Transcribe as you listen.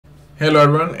Hello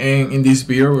everyone, and in this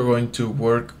video we're going to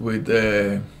work with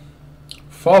the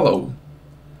follow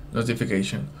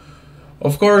notification.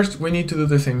 Of course, we need to do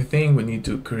the same thing. We need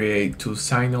to create two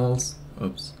signals.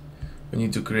 We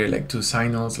need to create like two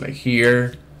signals like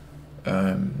here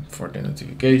for the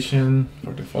notification,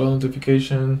 for the follow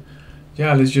notification.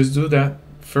 Yeah, let's just do that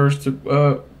first.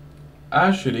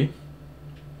 Actually,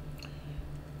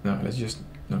 no, let's just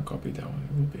not copy that one.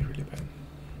 It would be really bad.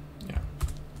 Yeah.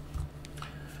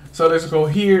 So let's go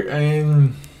here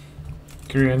and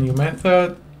create a new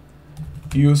method,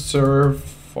 user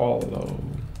follow,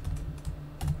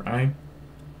 right?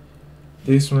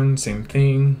 This one, same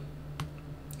thing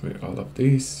with all of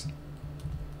these,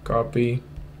 copy,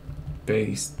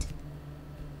 paste.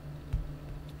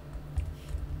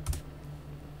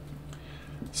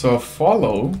 So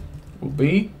follow will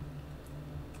be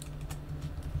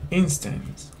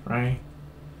instance, right?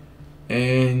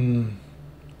 And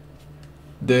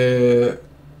the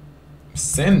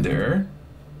sender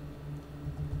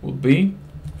will be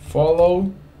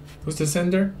follow. Who's the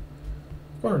sender?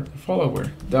 Or the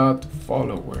follower. Dot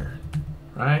follower,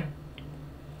 right?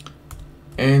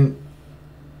 And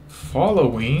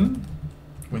following,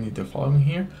 we need the following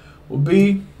here, will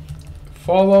be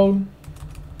follow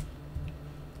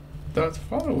dot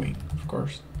following, of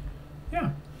course.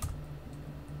 Yeah,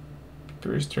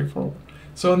 very straightforward.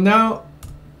 So now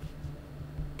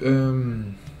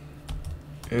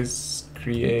let's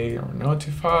create or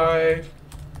notify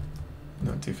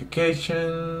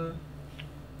notification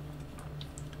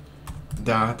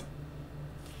that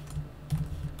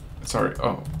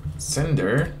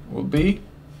sender will be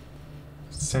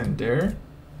sender,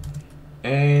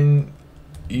 and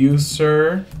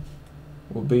user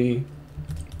will be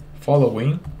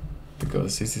following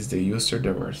because this is the user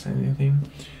that we're sending,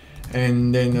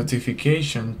 and the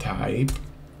notification type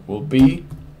will be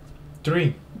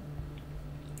 3.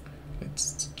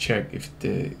 Let's check if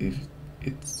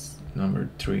it's number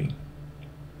 3.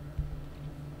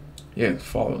 Yeah,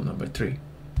 follow number 3.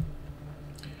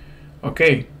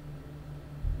 Okay.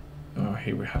 Oh,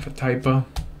 here we have a typo.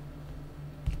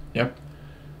 Yep.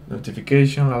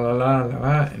 Notification, la la la la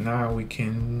la, and now we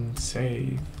can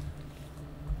save.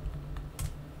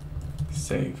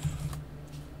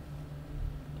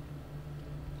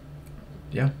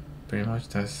 Yeah, pretty much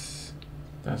that's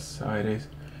how it is.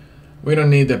 We don't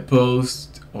need a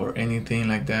post or anything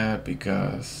like that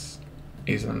because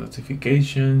it's a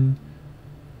notification.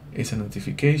 It's a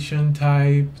notification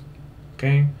type.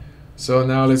 Okay, so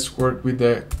now let's work with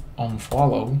the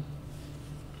unfollow.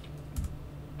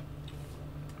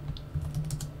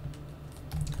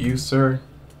 User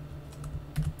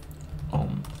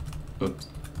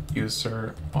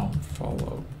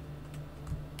unfollow.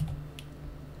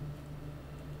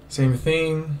 Same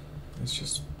thing. Let's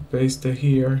just paste it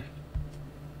here.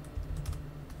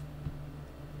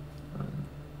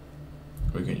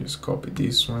 We can just copy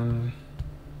this one.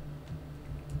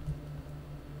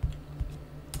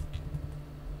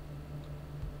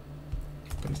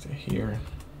 Paste it here.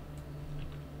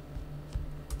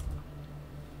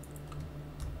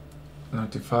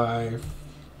 Notify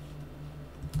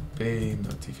pay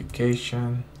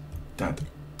notification that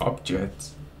object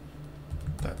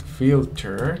that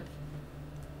filter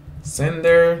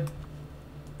sender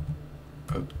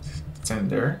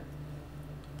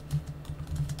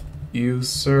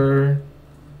user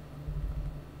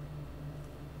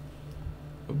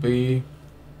will be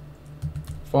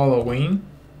following,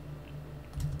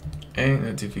 and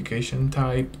notification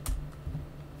type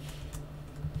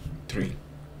 3.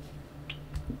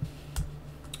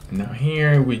 Now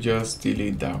here we just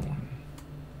delete that one.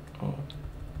 Oh,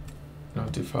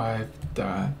 notify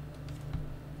that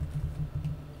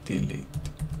delete.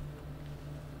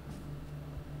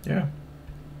 Yeah.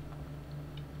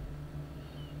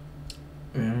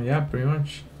 Yeah, pretty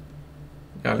much.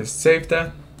 Yeah, let's save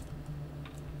that.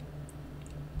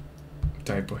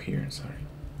 Typo here, sorry.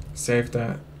 Save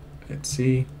that. Let's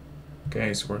see. Okay,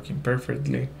 it's working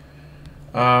perfectly.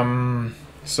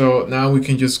 So now we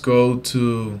can just go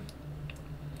to,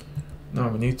 no,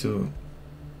 we need to,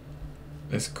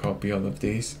 let's copy all of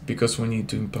these because we need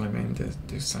to implement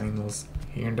the signals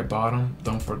here in the bottom.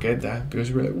 Don't forget that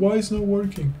because we're like, why is it not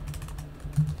working?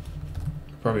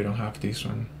 Probably don't have this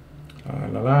one.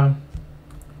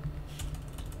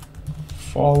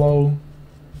 Follow.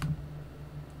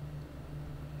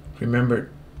 Remember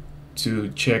to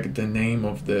check the name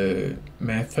of the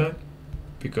method,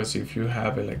 because if you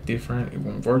have it like different, it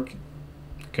won't work.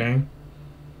 Okay,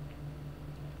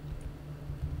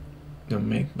 don't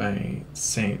make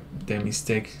the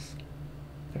mistakes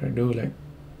that I do, like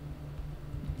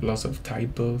lots of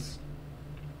typos.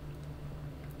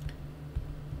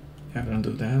 Yeah, don't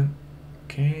do that.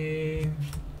 Okay.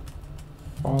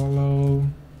 Follow.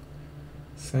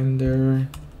 Sender.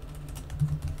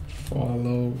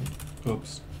 Follow.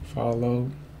 Oops.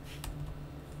 Follow.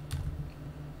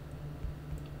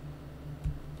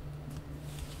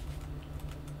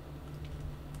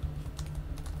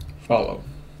 Follow.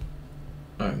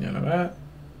 None of that.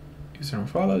 User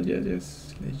unfollowed. Yes,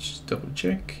 yes. Let's just double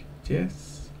check.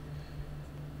 Yes.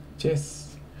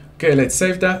 Yes. Okay, let's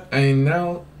save that. And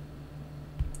now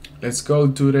let's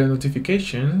go to the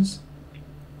notifications.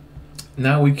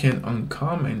 Now we can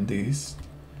uncomment this.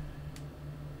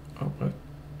 Oh, what?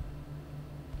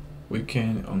 We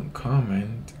can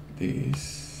uncomment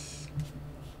this.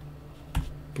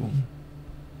 Boom.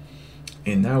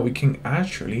 And now we can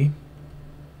actually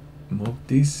move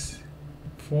this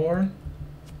forward.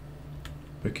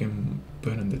 We can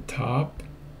put on the top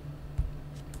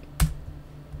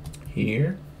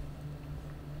here.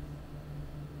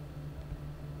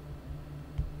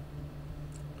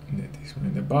 And then this one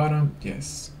in the bottom.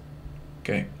 Yes.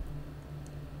 Okay.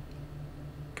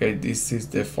 Okay, this is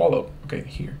the follow. Okay,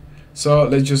 here. So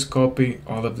let's just copy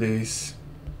all of this.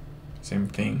 Same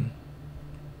thing.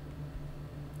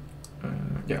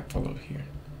 Yeah, follow here.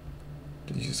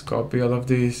 Let's just copy all of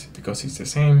this because it's the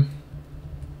same.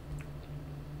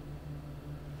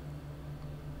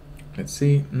 Let's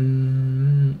see.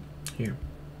 Here.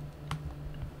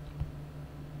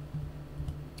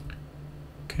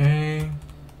 Okay.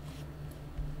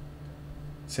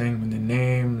 Same with the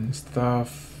name and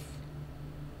stuff.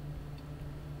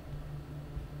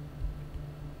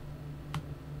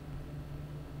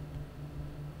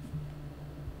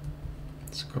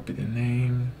 Let's copy the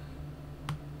name.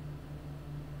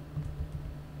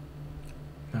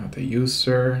 Now the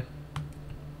user.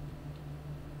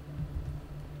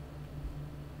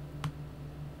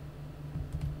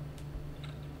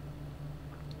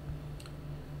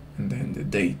 And then the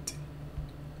date.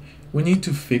 We need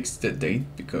to fix the date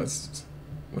because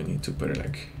we need to put it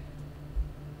like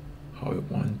how we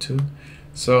want to.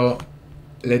 So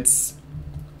let's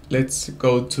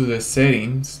go to the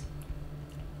settings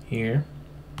here.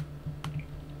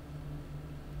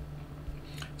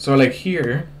 So like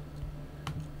here,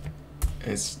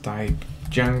 let's type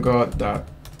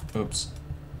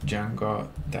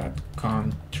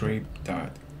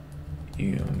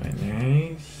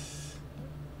Django.contrib.humanize.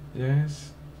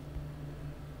 Yes.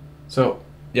 So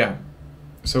yeah.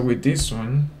 So with this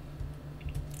one,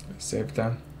 let's save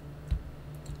that.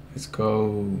 Let's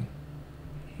go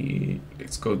here.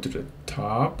 Let's go to the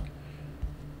top.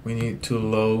 We need to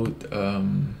load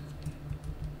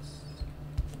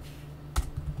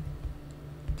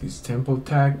this temple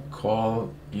tag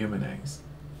called humanize.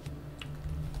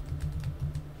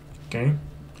 Okay,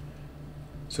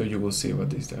 so you will see what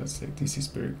this does. Like, this is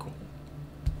very cool.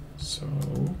 So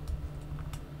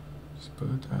let's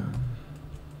put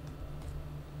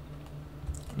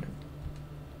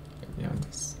yeah,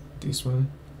 this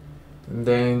one, and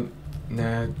then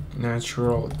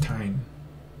natural time.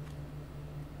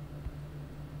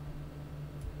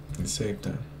 Let's save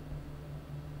that.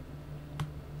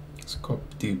 Let's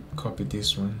copy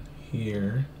this one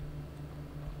here.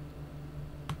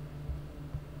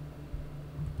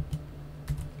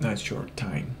 Natural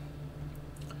time.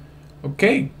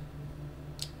 Okay.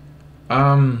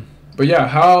 But yeah,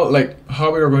 how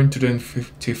we are going to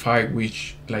identify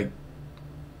which type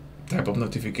of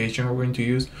notification we're going to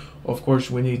use. Of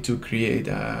course, we need to create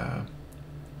a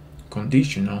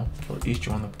conditional for each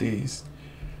one of these.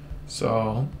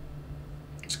 So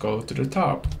let's go to the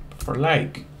top for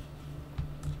like.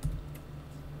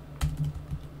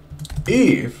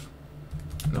 If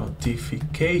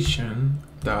notification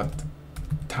dot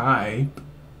type,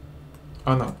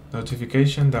 oh no,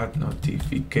 notification dot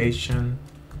notification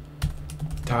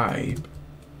type,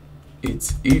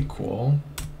 it's equal.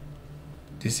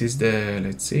 This is the,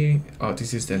 let's see, oh,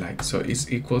 this is the like, so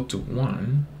it's equal to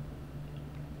 1.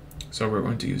 So we're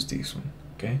going to use this one,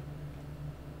 okay?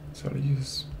 So let's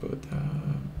just put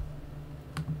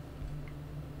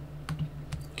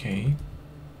okay.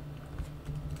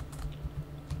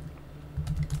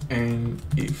 And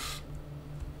if,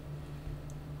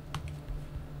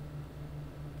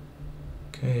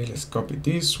 okay, let's copy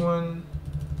this one.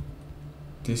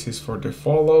 This is for the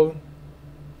follow,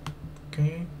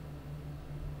 okay.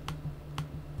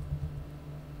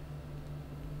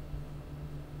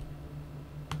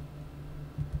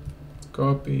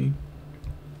 Copy.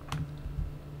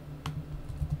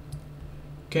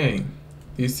 Okay,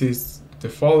 this is the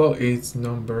follow, it's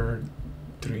number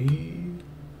 3.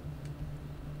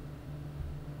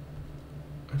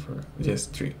 I forgot. Yes,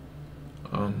 3.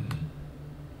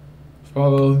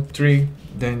 follow 3,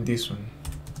 then this one.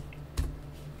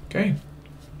 Okay,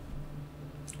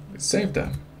 let's save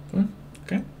that.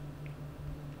 Okay.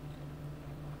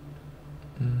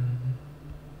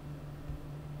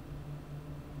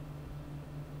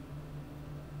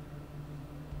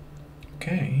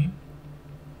 Okay.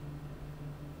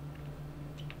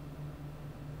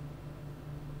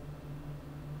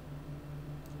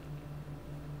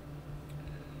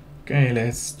 Okay,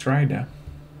 let's try that.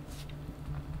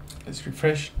 Let's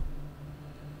refresh.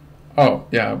 Oh,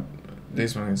 yeah,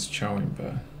 this one is showing,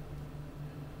 but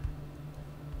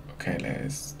okay,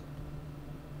 let's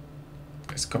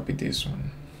copy this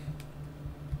one.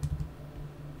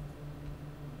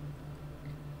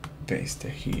 Paste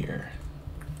it here.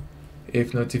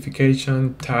 If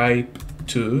notification type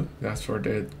 2, that's for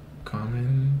the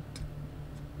comment.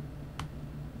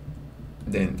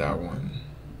 Then that one.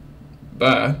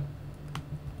 But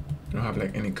you don't have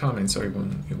like any comments, so it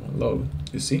won't load.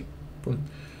 You see? Boom.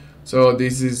 So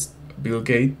this is Bill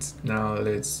Gates. Now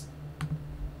let's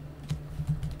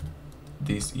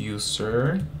this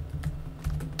user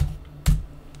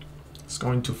is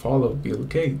going to follow Bill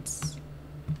Gates.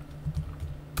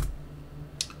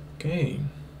 Okay.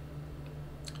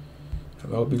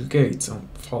 Hello Bill Gates on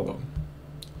follow.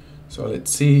 So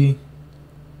let's see.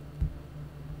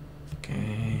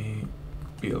 Okay,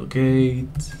 Bill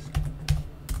Gates.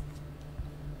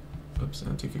 Oops,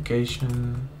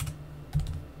 notification.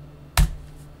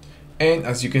 And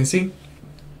as you can see,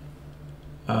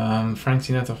 Frank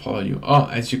Sinatra follow you. Oh,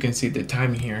 as you can see, the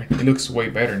time here, it looks way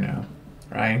better now,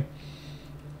 right?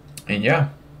 And yeah,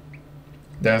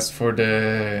 that's for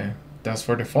the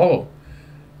follow.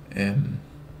 And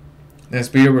next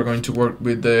video, we're going to work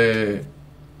with the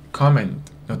comment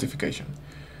notification.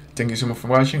 Thank you so much for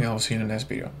watching, and I'll see you in the next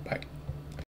video. Bye.